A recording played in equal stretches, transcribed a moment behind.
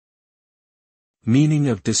Meaning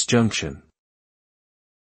of disjunction.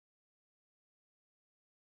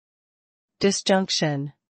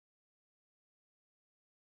 Disjunction.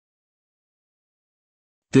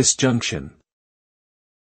 Disjunction.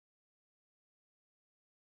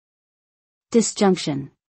 Disjunction.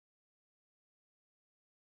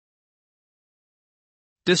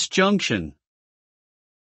 Disjunction.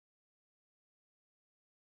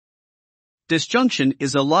 Disjunction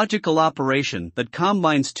is a logical operation that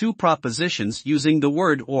combines two propositions using the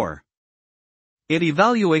word or. It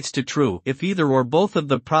evaluates to true if either or both of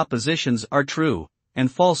the propositions are true,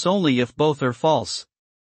 and false only if both are false.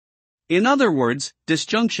 In other words,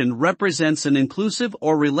 disjunction represents an inclusive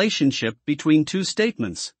or relationship between two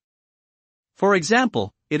statements. For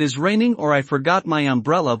example, it is raining or I forgot my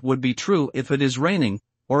umbrella would be true if it is raining,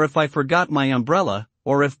 or if I forgot my umbrella,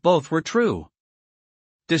 or if both were true.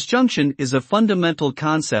 Disjunction is a fundamental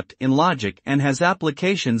concept in logic and has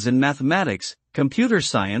applications in mathematics, computer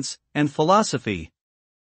science, and philosophy.